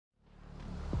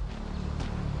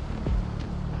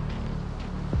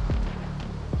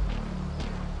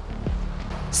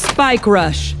Spike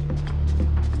rush.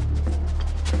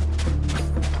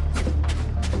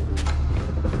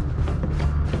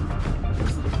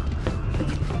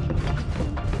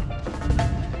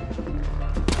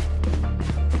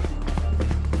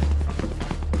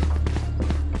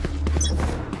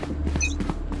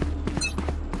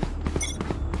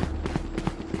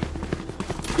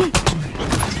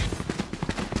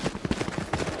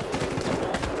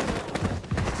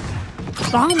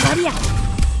 Bomb buddy out.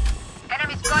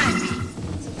 Enemy spotted me.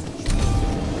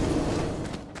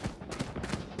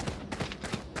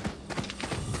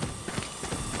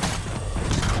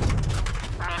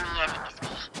 Many enemies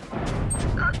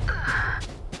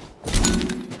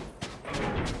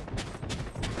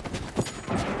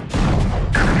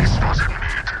Enemy spotted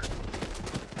mid.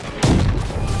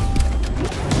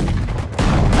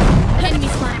 Enemy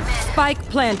spotted. Spike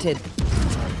planted.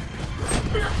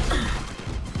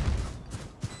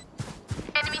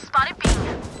 Enemy spotted B.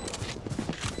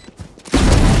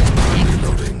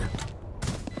 Reloading.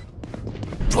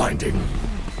 Blinding.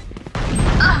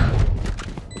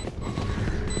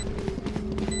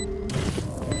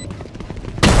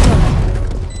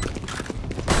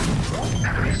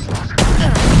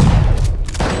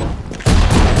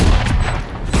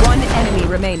 One enemy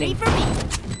remaining. Wait for me.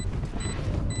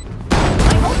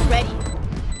 My ult ready.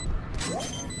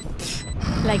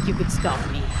 Like you could stop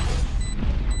me.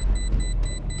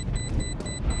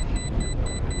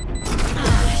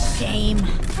 Ah, shame.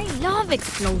 I love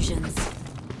explosions.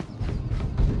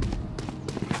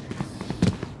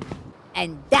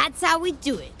 And that's how we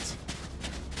do it.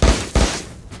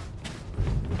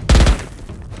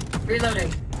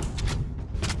 Reloading.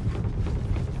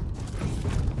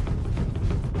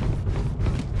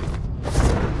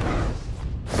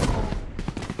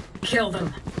 Kill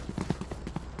them.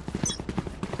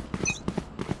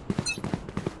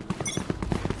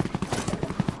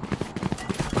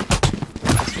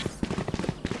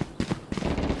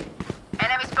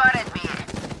 Enemy spotted me.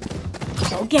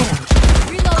 Go get him.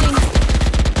 Reloading.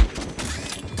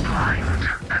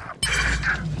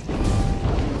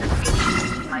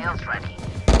 My ult's ready.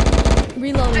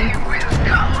 Reloading.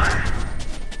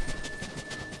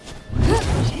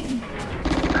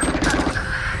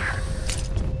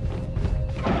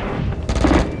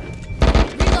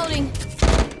 Reloading.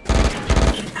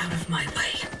 Get out of my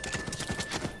way.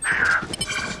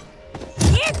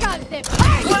 Here comes the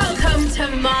party. Welcome to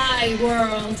my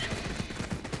world.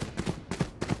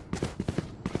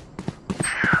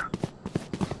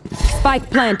 Spike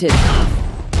planted.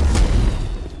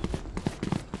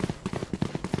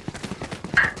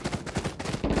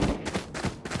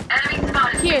 Enemy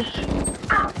spotted. Here.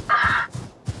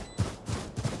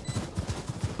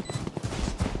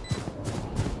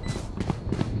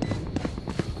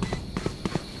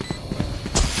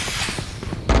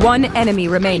 One enemy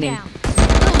remaining. Down.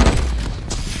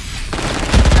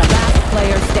 Last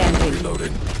player standing.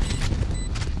 Reloading.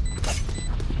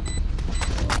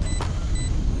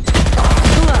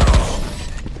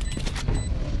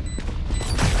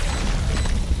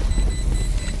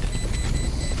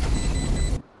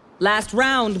 Last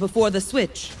round before the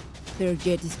switch. Their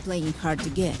jet is playing hard to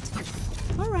get.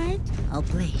 All right, I'll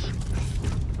play.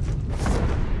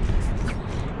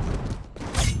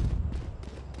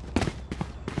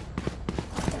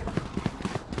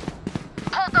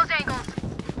 Hold those angles.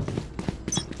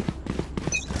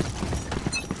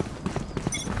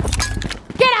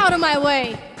 Get out of my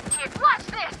way! Here, watch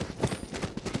this.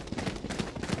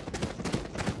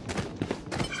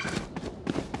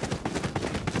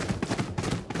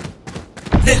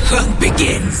 The hunt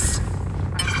begins.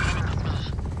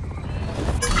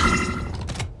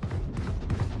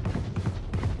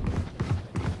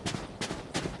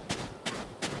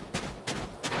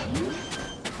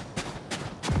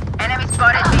 Enemy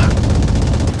spotted me.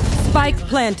 Spike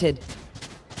planted.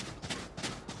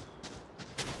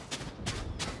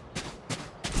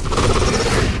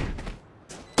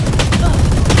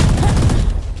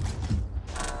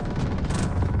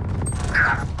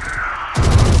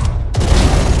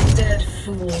 Dead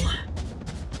fool.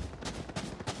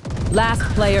 Last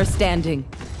player standing.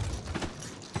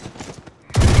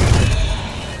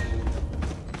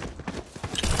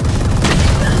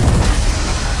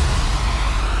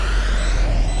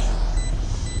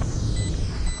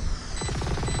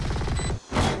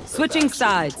 Switching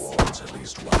sides. Wards at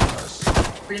least one of us.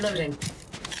 Reloading.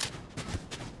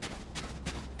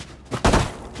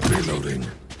 Reloading.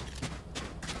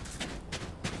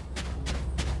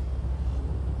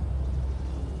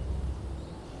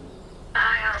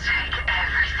 I'll take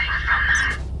everything from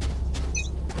them.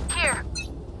 Here.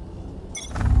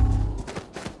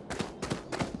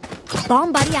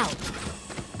 Bomb buddy out.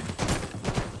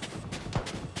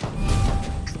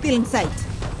 Stealing sight.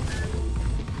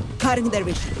 Cutting their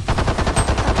vision.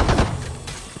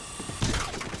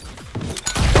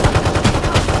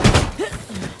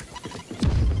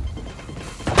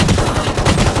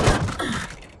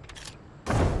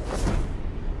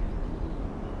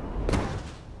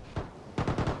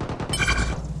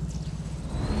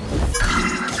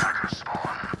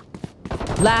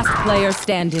 Last player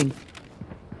standing.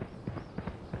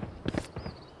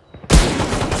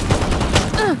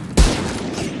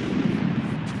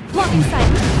 Blocking sight.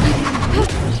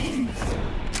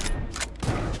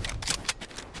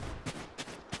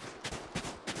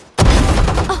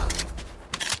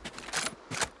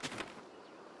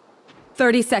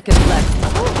 30 seconds left.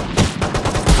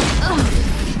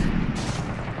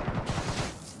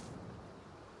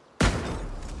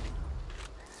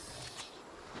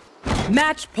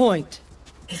 Match point.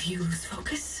 If you lose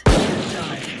focus, you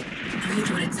die. Breathe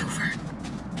when it's over.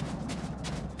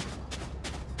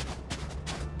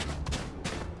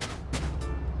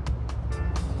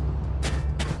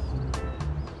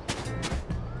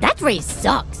 That race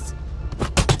sucks.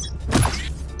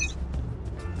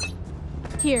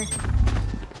 Here.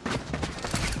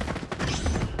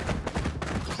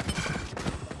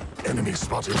 Enemy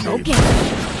spotted me. Okay.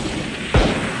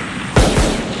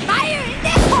 Fire in the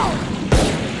hole!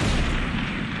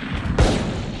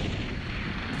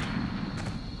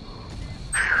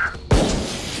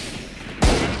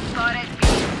 Spotted B.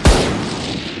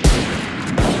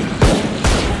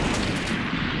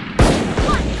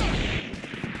 Watch this.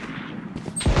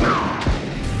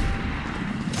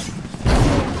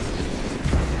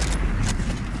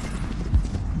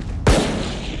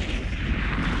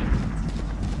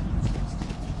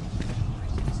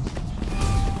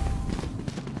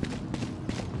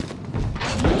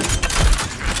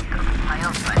 My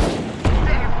ultimate.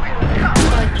 They will come.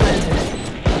 Spike planted.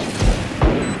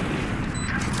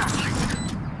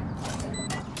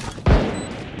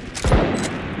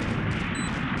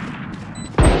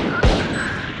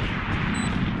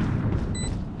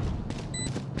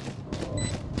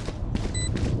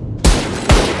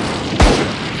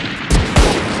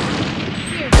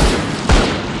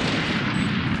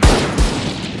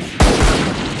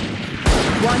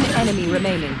 One enemy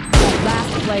remaining.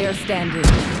 Last player standing.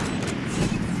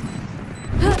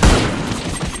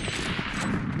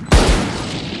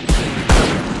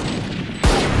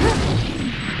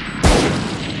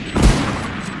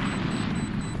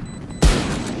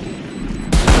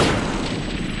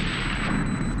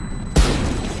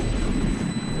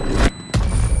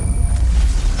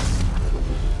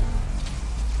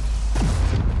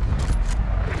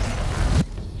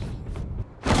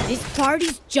 This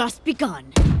party's just begun.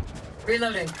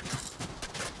 Reloading.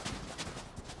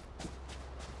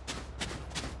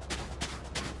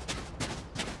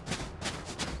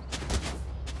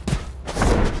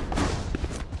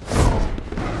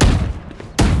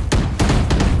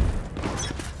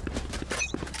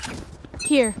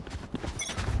 Here.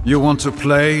 You want to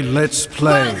play? Let's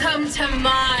play. Welcome to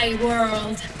my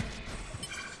world.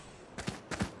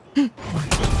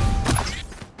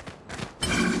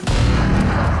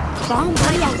 Bomb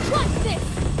buddy out. What's this?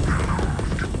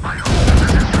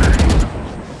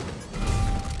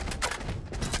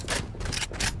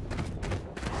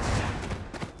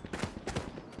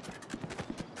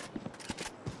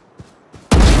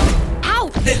 Ow!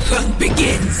 The hunt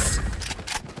begins.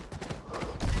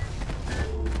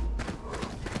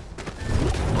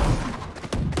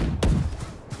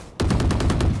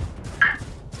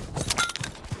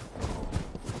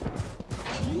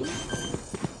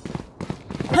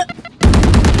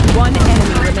 One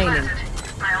enemy remaining.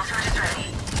 My ultimate is ready.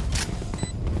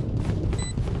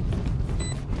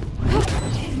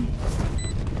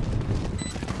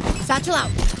 Satchel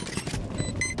out.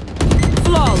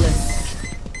 Flawless.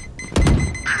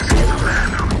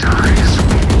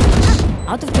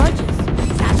 Out of charges.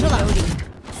 Satchel out.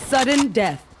 Sudden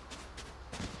death.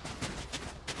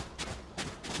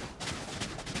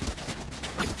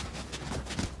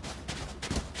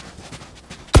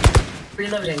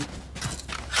 Reloading.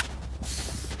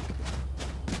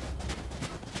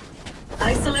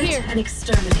 Isolate and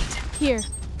exterminate. Here.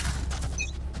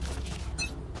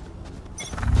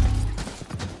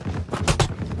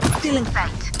 Stealing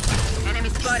sight. Enemy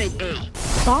spotted A.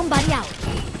 Bomb buddy out.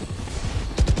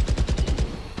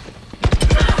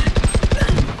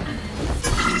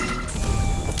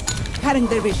 Cutting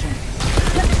their vision.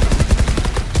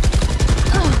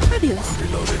 Adios.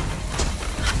 Reloading.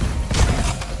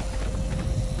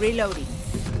 Reloading.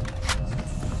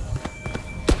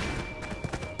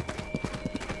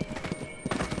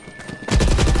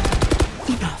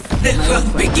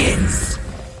 hunt begins.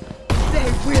 They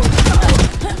will come.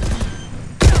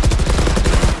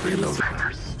 Reload.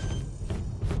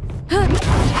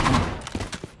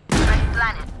 Right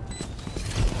planet.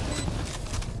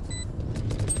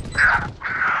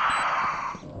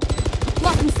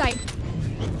 Lock in sight.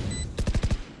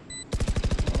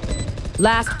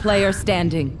 Last player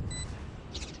standing.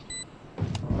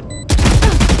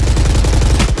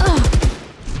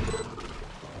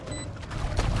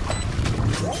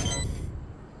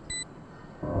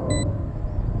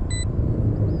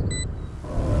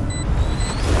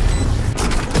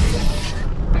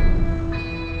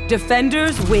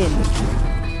 Defenders win.